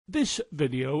This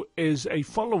video is a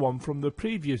follow-on from the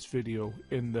previous video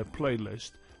in the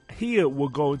playlist. Here we're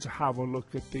going to have a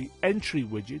look at the entry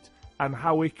widget and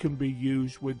how it can be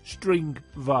used with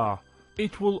StringVar.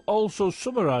 It will also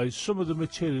summarize some of the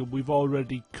material we've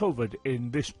already covered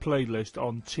in this playlist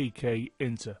on TK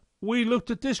Inter. We looked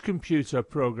at this computer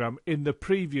program in the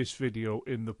previous video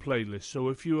in the playlist, so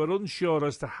if you are unsure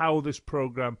as to how this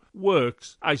program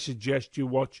works, I suggest you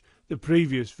watch the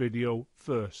previous video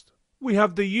first. We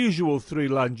have the usual three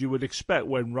lines you would expect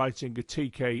when writing a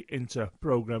TK Inter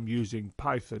program using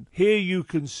Python. Here you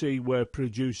can see we're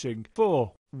producing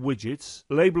 4 widgets: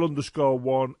 label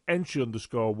 _1, entry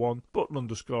 _1, button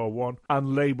 _1,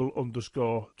 and label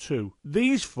 _2.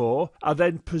 These 4 are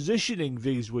then positioning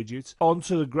these widgets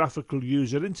onto the graphical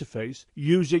user interface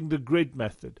using the grid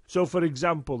method. So for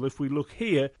example, if we look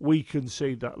here, we can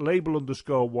see that label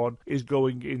 _1 is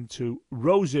going into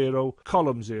row 0,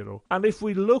 column 0. And if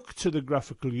we look to the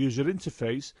graphical user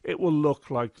interface, it will look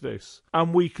like this.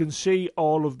 And we can see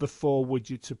all of the 4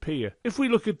 widgets appear. If we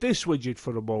look at this widget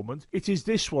for a moment, it is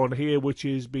this one here which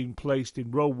is being placed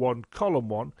in row 1, column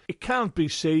 1. It can't be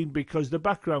seen because the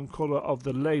background color of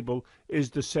the label is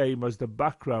the same as the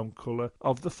background color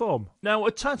of the form. Now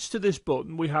attached to this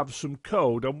button we have some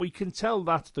code, and we can tell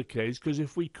that's the case because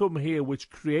if we come here which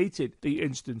created the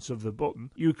instance of the button,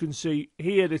 you can see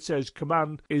here it says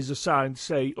command is assigned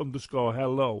say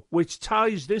 _hello, which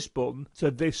ties this button to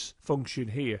this function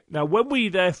here. Now when we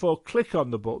therefore click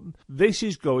on the button, this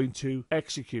is going to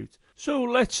execute. So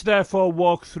let's therefore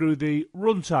walk through the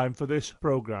runtime for this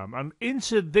program, and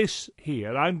into this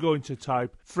here I'm going to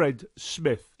type Fred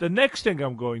Smith. The next thing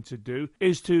I'm going to do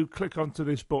is to click onto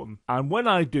this button, and when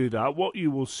I do that, what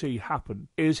you will see happen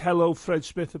is hello Fred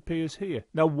Smith appears here.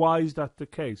 Now why is that the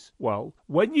case? Well,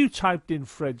 when you typed in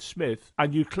Fred Smith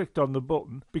and you clicked on the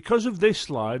button, because of this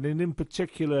line, and in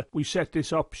particular we set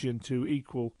this option to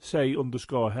equal say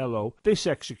 _hello, this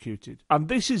executed, and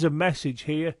this is a message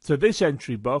here to this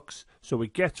entry box. So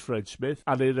it gets Fred Smith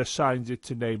and it assigns it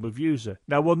to name of user.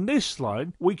 Now on this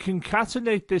line we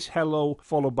concatenate this hello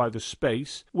followed by the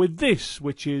space with this,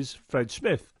 which is Fred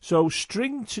Smith. So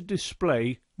string to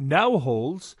display now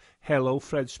holds hello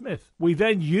Fred Smith. We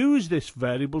then use this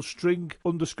variable string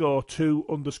 _to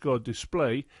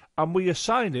 _display and we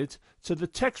assign it to the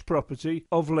text property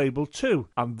of label 2,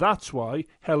 and that's why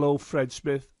hello Fred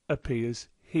Smith appears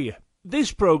here.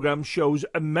 This program shows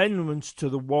amendments to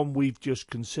the one we've just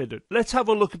considered. Let's have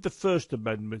a look at the first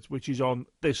amendment, which is on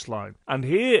this line. And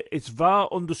here it's var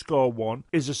 _1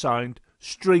 is assigned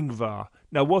StringVar.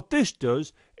 Now what this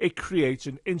does, it creates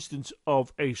an instance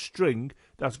of a string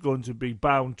that's going to be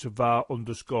bound to var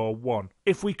 _1.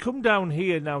 If we come down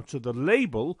here now to the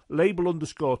label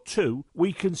 _2,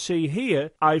 we can see here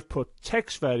I've put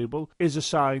text variable is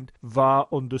assigned var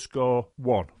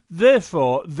 _1.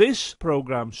 Therefore, this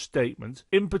program statement,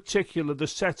 in particular the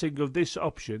setting of this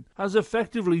option, has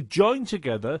effectively joined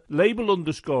together label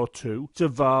 _2 to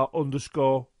var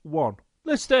 _1.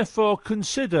 Let's therefore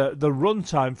consider the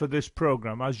runtime for this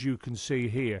program, as you can see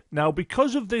here. Now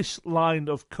because of this line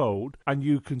of code, and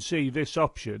you can see this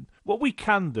option, what we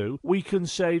can do, we can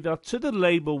say that to the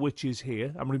label which is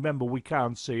here, and remember we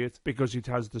can't see it because it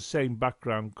has the same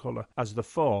background color as the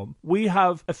form, we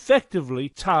have effectively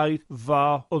tied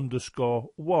var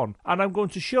 _1, and I'm going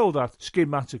to show that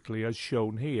schematically as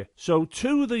shown here. So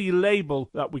to the label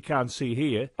that we can't see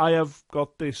here, I have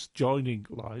got this joining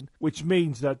line, which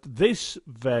means that this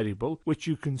variable, which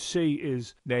you can see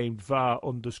is named var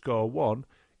 _1,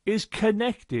 is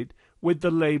connected with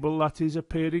the label that is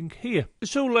appearing here.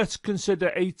 So let's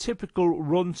consider a typical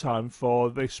runtime for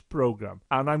this program,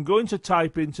 and I'm going to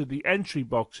type into the entry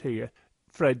box here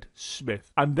Fred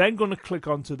Smith, and then going to click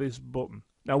onto this button.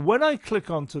 Now when I click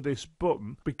onto this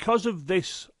button, because of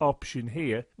this option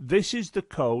here, this is the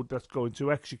code that's going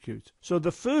to execute. So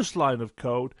the first line of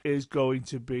code is going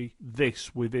to be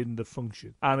this within the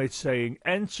function, and it's saying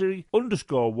entry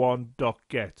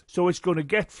 _1.get. So it's going to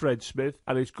get Fred Smith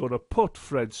and it's going to put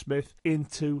Fred Smith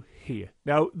into here.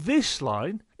 Now this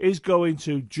line is going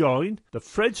to join the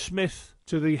Fred Smith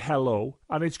to the hello,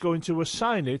 and it's going to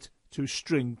assign it to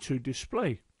string to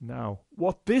display. Now,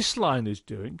 what this line is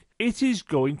doing, it is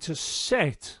going to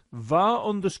set var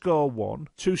 _1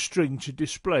 to string to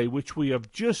display, which we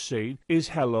have just seen is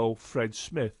hello Fred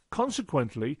Smith.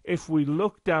 Consequently, if we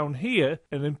look down here,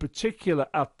 and in particular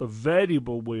at the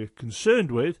variable we're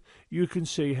concerned with, you can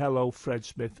see hello Fred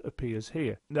Smith appears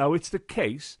here. Now it's the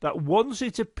case that once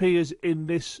it appears in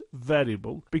this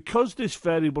variable, because this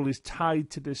variable is tied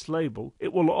to this label,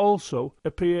 it will also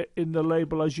appear in the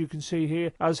label, as you can see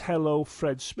here, as hello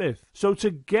Fred Smith. So So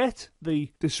to get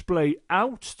the display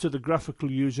out to the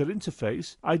graphical user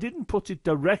interface, I didn't put it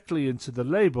directly into the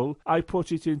label, I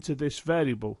put it into this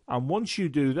variable. And once you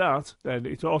do that, then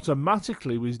it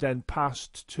automatically was then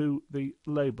passed to the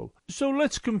label. So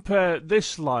let's compare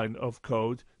this line of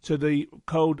code to the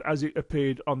code as it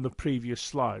appeared on the previous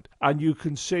slide, and you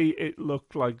can see it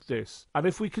looked like this. And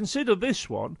if we consider this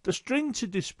one, the string to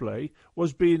display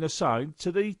was being assigned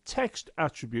to the text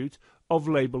attribute of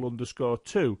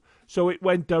label_2, so it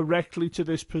went directly to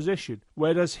this position.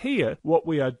 Whereas here, what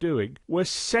we are doing, we're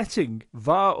setting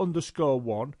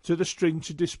var_1 to the string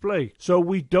to display. So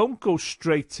we don't go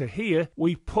straight to here,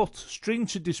 we put string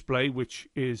to display, which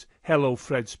is hello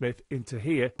Fred Smith, into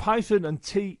here. Python and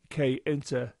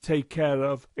tkinter take care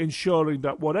of ensuring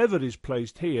that whatever is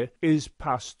placed here is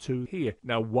passed to here.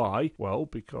 Now why? Well,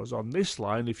 because on this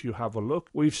line, if you have a look,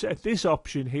 we've set this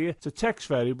option here to text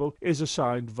variable is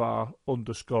assigned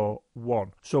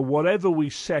var_1. So whatever we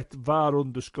set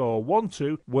var_1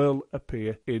 to will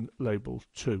appear in label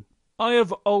 2. I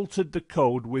have altered the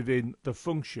code within the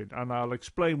function, and I'll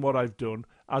explain what I've done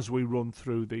as we run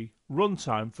through the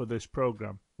runtime for this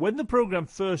program. When the program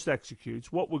first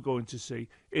executes, what we're going to see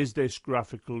is this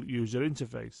graphical user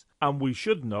interface. And we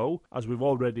should know, as we've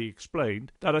already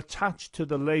explained, that attached to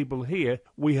the label here,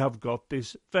 we have got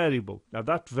this variable. Now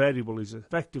that variable is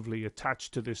effectively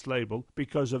attached to this label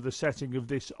because of the setting of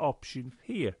this option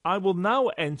here. I will now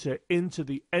enter into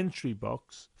the entry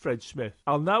box Fred Smith.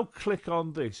 I'll now click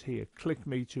on this here, click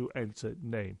me to enter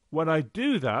name. When I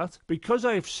do that, because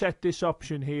I've set this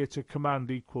option here to command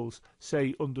equals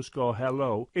say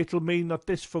 _hello, it'll mean that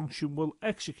this function will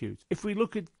execute. If we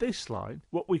look at this line,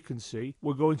 what we can see,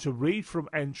 we're going to read from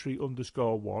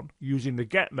entry_1 using the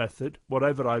get method,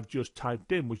 whatever I've just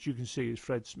typed in, which you can see is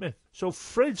Fred Smith. So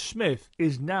Fred Smith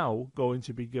is now going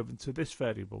to be given to this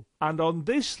variable. And on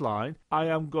this line, I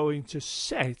am going to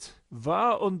set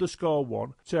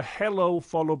var_1 to hello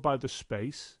followed by the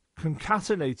space,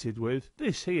 concatenated with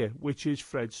this here, which is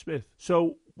Fred Smith.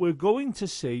 So we're going to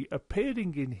see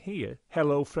appearing in here,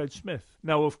 hello Fred Smith.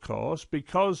 Now, of course,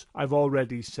 because I've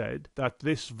already said that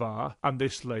this var and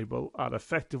this label are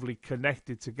effectively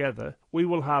connected together, we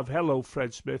will have hello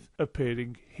Fred Smith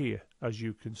appearing here, as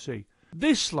you can see.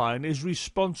 This line is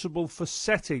responsible for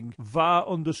setting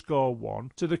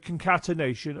var_1 to the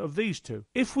concatenation of these two.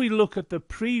 If we look at the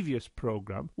previous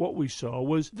program, what we saw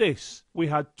was this. We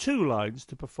had two lines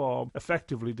to perform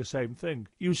effectively the same thing.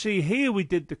 You see here we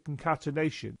did the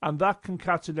concatenation, and that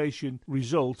concatenation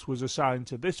result was assigned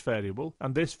to this variable,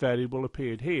 and this variable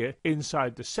appeared here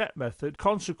inside the set method.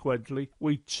 Consequently,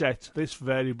 we set this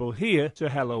variable here to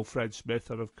hello Fred Smith,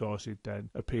 and of course it then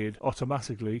appeared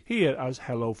automatically here as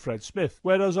hello Fred Smith.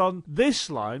 Whereas on this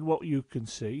line, what you can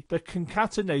see, the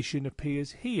concatenation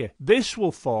appears here. This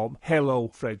will form hello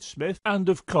Fred Smith, and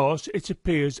of course it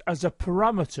appears as a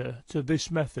parameter to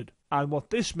this method. And what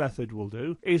this method will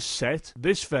do is set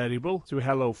this variable to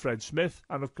hello Fred Smith,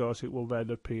 and of course it will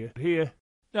then appear here.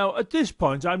 Now, at this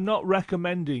point, I'm not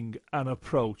recommending an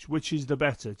approach, which is the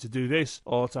better, to do this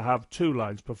or to have two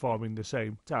lines performing the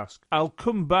same task. I'll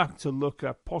come back to look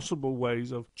at possible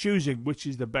ways of choosing which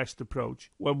is the best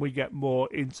approach when we get more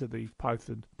into the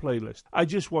Python playlist. I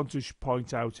just want to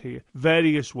point out here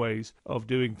various ways of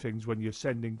doing things when you're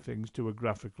sending things to a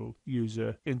graphical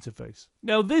user interface.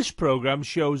 Now, this program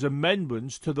shows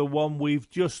amendments to the one we've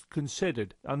just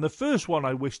considered, and the first one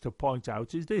I wish to point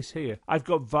out is this here. I've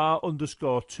got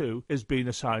var_2 is being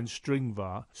assigned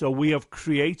StringVar, so we have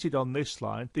created on this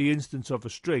line the instance of a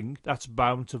string that's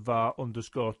bound to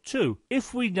var_2.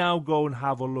 If we now go and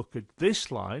have a look at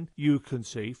this line, you can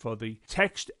see for the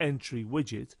text entry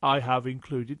widget, I have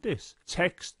included this.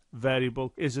 Text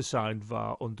variable is assigned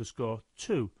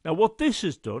var_2. Now what this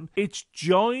has done, it's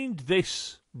joined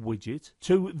this widget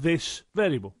to this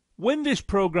variable. When this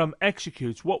program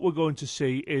executes, what we're going to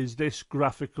see is this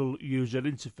graphical user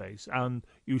interface, and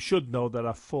you should know there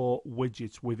are 4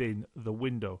 widgets within the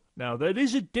window. Now, there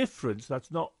is a difference that's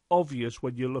not obvious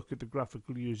when you look at the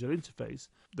graphical user interface.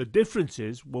 The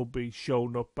differences will be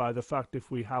shown up by the fact if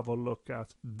we have a look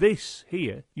at this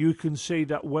here, you can see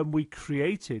that when we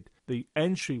created the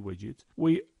entry widget,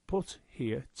 we put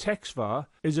here textVar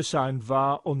is assigned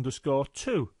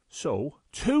var_2. So,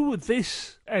 to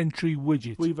this entry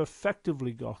widget, we've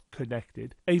effectively got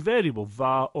connected a variable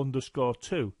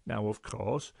var_2. Now, of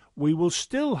course, we will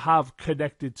still have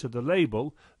connected to the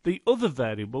label the other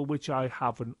variable which I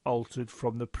haven't altered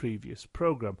from the previous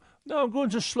program. Now, I'm going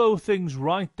to slow things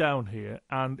right down here,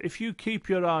 and if you keep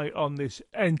your eye on this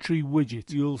entry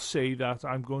widget, you'll see that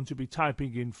I'm going to be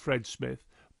typing in Fred Smith,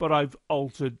 but I've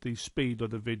altered the speed of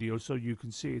the video so you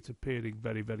can see it appearing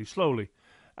very, very slowly.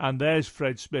 and there's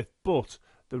Fred Smith. But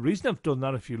the reason I've done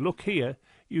that, if you look here,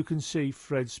 you can see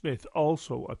Fred Smith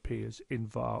also appears in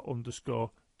var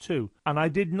underscore 2. And I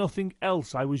did nothing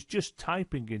else. I was just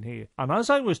typing in here. And as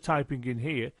I was typing in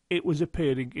here, it was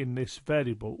appearing in this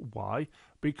variable. Why?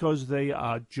 Because they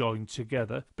are joined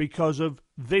together because of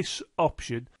this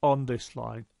option on this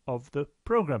line of the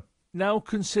program. Now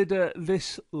consider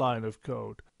this line of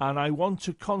code, and I want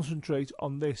to concentrate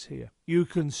on this here. You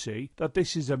can see that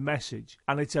this is a message,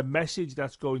 and it's a message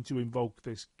that's going to invoke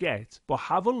this get, but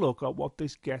have a look at what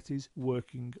this get is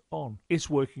working on. It's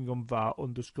working on var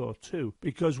underscore 2,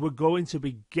 because we're going to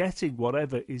be getting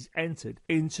whatever is entered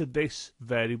into this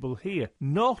variable here,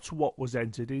 not what was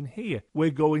entered in here. We're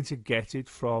going to get it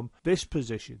from this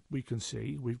position. We can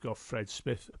see we've got Fred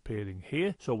Smith appearing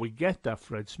here, so we get that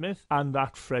Fred Smith, and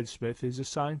that Fred Smith is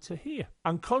assigned to here.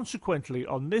 And consequently,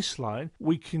 on this line,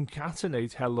 we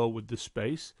concatenate hello with the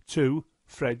space to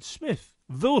Fred Smith.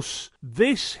 Thus,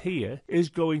 this here is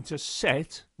going to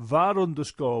set var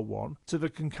underscore 1 to the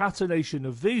concatenation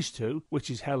of these two, which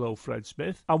is hello Fred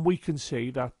Smith, and we can see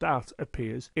that that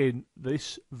appears in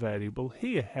this variable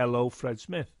here, hello Fred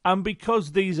Smith. And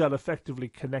because these are effectively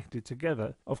connected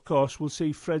together, of course, we'll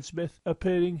see Fred Smith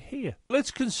appearing here.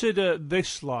 Let's consider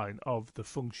this line of the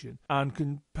function and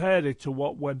compare it to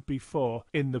what went before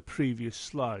in the previous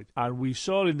slide. And we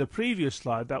saw in the previous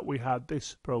slide that we had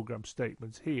this program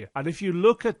statement here. And if you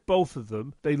look at both of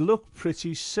them, they look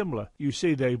pretty similar. You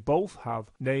see they both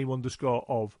have name underscore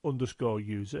of underscore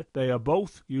user. They are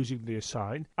both using the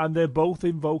assign, and they're both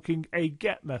invoking a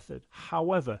get method.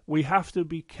 However, we have to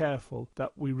be careful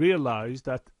that we realize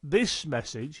that this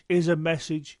message is a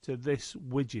message to this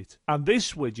widget, and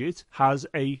this widget has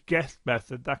a get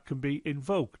method that can be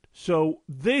invoked. So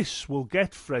this will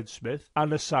get Fred Smith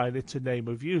and assign it to name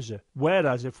of user.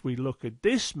 Whereas if we look at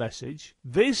this message,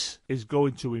 this is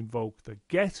going to invoke the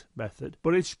get method,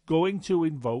 but it's going to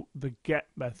invoke the get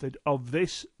method of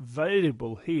this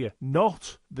variable here,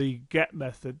 not the get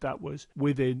method that was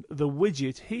within the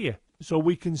widget here. So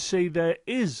we can see there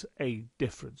is a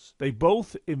difference. They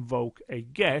both invoke a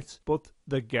get, but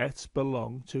the gets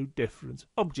belong to different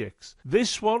objects.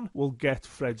 This one will get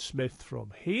Fred Smith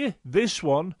from here. This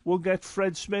one will get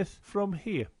Fred Smith from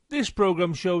here. This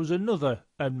program shows another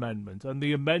amendment, and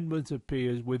the amendment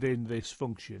appears within this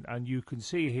function, and you can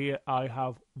see here I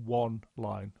have one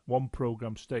line, one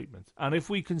program statement. And if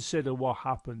we consider what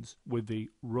happens with the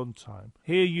runtime,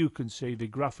 here you can see the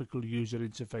graphical user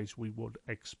interface we would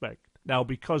expect. Now,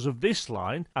 because of this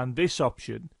line and this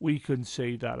option, we can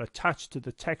see that attached to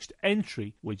the text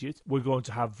entry widget, we're going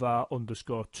to have var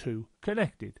underscore 2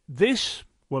 connected. This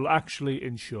will actually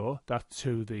ensure that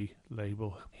to the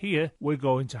label here, we're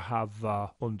going to have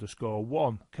var underscore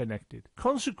 1 connected.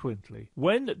 Consequently,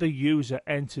 when the user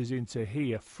enters into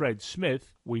here Fred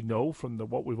Smith, we know from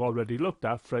what we've already looked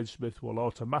at, Fred Smith will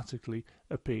automatically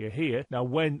appear here. Now,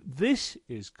 when this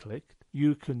is clicked,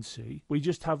 you can see we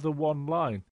just have the one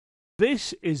line.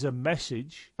 This is a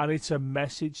message, and it's a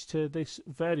message to this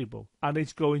variable, and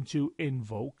it's going to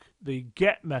invoke the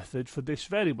get method for this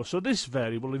variable. So this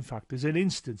variable, in fact, is an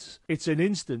instance. It's an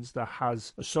instance that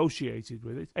has associated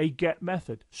with it a get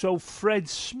method. So Fred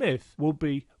Smith will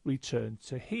be returned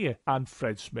to here, and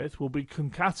Fred Smith will be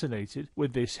concatenated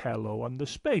with this hello and the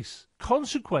space.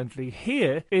 Consequently,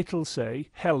 here it'll say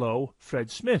hello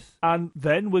Fred Smith, and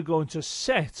then we're going to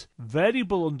set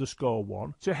variable underscore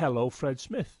 1 to hello Fred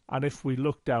Smith. And if we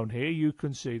look down here, you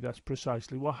can see that's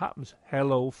precisely what happens.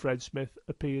 Hello Fred Smith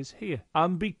appears here,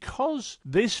 and because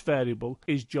this variable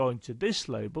is joined to this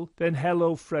label, then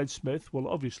hello Fred Smith will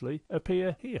obviously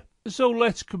appear here. So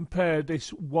let's compare this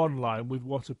one line with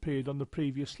what appeared on the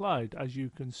previous slide, as you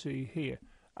can see here.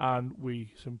 And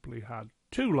we simply had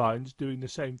two lines doing the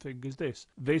same thing as this.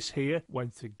 This here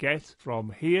went to get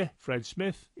from here, Fred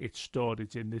Smith. It stored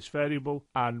it in this variable,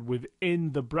 and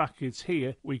within the brackets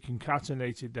here, we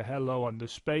concatenated the hello and the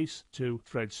space to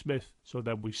Fred Smith. So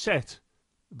then we set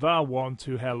var1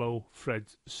 to hello Fred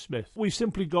Smith. We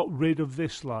simply got rid of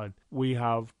this line. We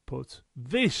have put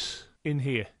this in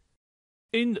here.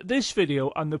 In this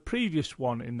video and the previous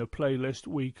one in the playlist,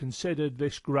 we considered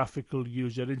this graphical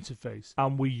user interface,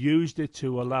 and we used it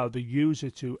to allow the user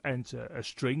to enter a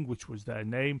string, which was their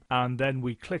name, and then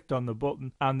we clicked on the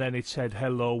button and then it said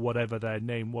hello whatever their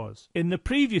name was. In the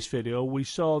previous video, we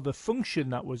saw the function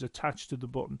that was attached to the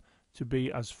button to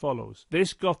be as follows.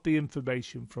 This got the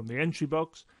information from the entry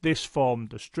box, this formed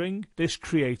the string, this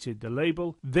created the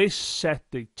label, this set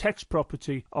the text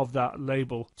property of that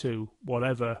label to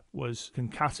whatever was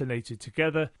concatenated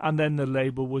together, and then the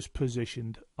label was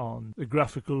positioned on the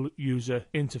graphical user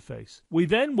interface. We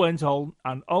then went on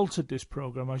and altered this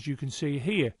program, as you can see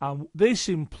here, and this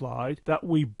implied that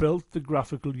we built the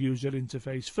graphical user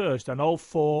interface first and all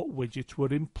 4 widgets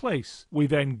were in place. We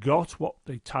then got what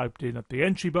they typed in at the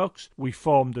entry box, we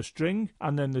formed a string,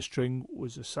 and then the string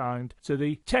was assigned to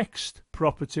the text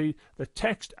property, the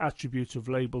text attribute of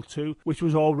label 2, which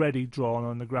was already drawn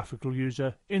on the graphical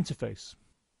user interface.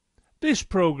 This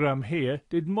program here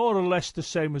did more or less the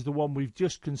same as the one we've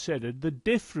just considered. The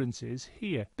difference is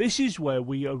here. This is where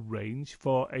we arrange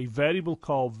for a variable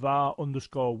called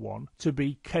var_1 to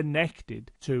be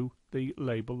connected to the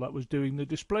label that was doing the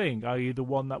displaying, i.e. the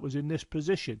one that was in this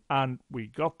position. And we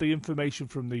got the information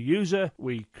from the user,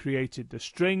 we created the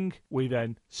string, we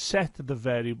then set the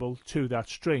variable to that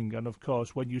string, and of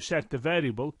course when you set the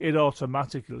variable it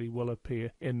automatically will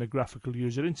appear in the graphical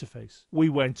user interface. We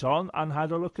went on and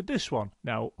had a look at this one.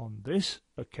 Now on this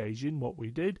occasion what we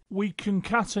did, we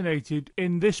concatenated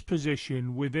in this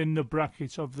position within the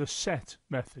brackets of the set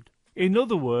method. In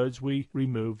other words, we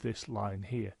remove this line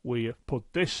here. We put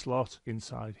this slot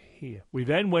inside here. We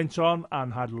then went on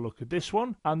and had a look at this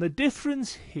one, and the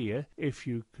difference here, if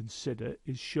you consider,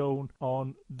 is shown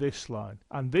on this line.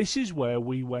 And this is where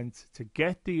we went to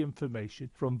get the information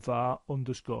from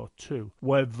var_2,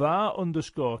 where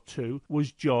var_2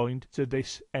 was joined to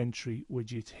this entry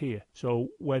widget here. So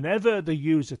whenever the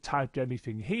user typed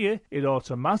anything here, it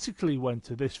automatically went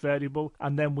to this variable,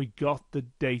 and then we got the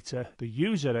data the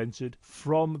user entered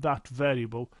from that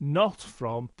variable, not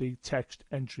from the text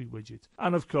entry widget.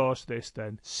 And of course this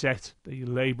then set the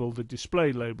label, the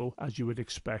display label, as you would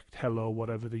expect, hello,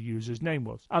 whatever the user's name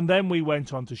was. And then we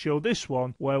went on to show this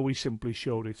one where we simply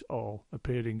showed it all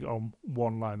appearing on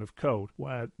one line of code,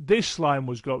 where this line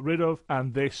was got rid of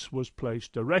and this was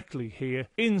placed directly here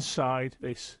inside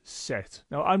this set.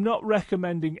 Now I'm not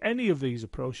recommending any of these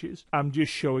approaches, I'm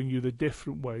just showing you the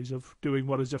different ways of doing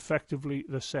what is effectively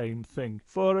the same thing.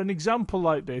 For an example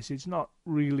like this, it's not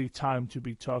really time to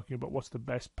be talking about what's the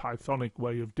best Pythonic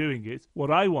way of doing it.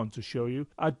 What I want to show you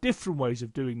are different ways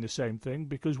of doing the same thing,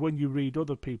 because when you read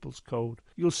other people's code,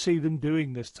 you'll see them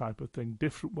doing this type of thing,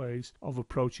 different ways of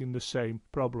approaching the same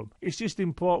problem. It's just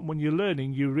important when you're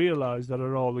learning, you realize there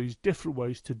are all these different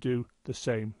ways to do the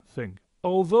same thing.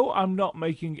 Although I'm not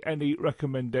making any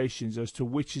recommendations as to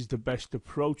which is the best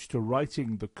approach to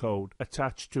writing the code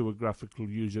attached to a graphical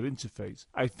user interface,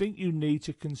 I think you need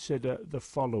to consider the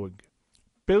following.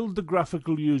 Build the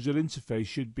graphical user interface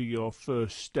should be your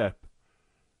first step.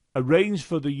 Arrange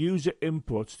for the user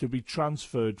inputs to be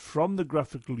transferred from the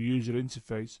graphical user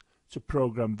interface to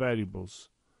program variables.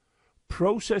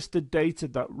 Process the data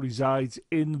that resides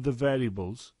in the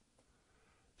variables.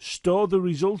 Store the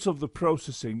results of the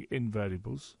processing in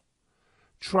variables.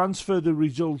 Transfer the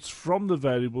results from the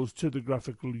variables to the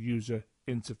graphical user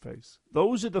interface.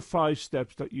 Those are the 5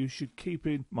 steps that you should keep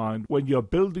in mind when you're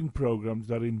building programs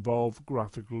that involve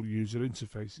graphical user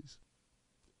interfaces.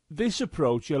 This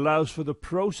approach allows for the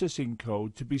processing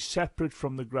code to be separate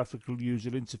from the graphical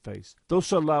user interface,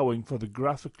 thus allowing for the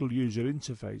graphical user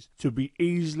interface to be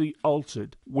easily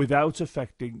altered without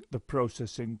affecting the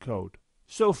processing code.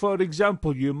 So for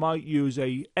example, you might use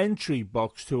an entry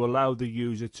box to allow the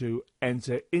user to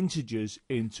enter integers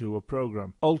into a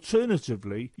program.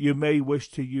 Alternatively, you may wish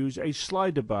to use a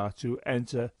slider bar to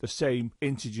enter the same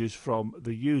integers from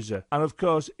the user. And of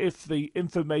course, if the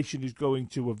information is going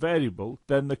to a variable,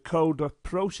 then the code that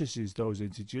processes those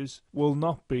integers will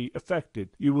not be affected.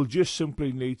 You will just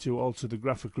simply need to alter the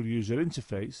graphical user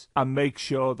interface and make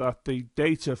sure that the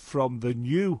data from the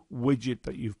new widget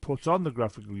that you've put on the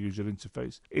graphical user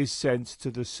interface is sent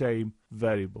to the same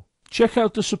variable. Check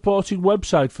out the supporting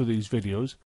website for these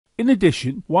videos. In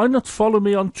addition, why not follow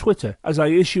me on Twitter, as I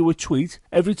issue a tweet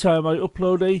every time I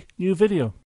upload a new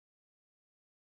video.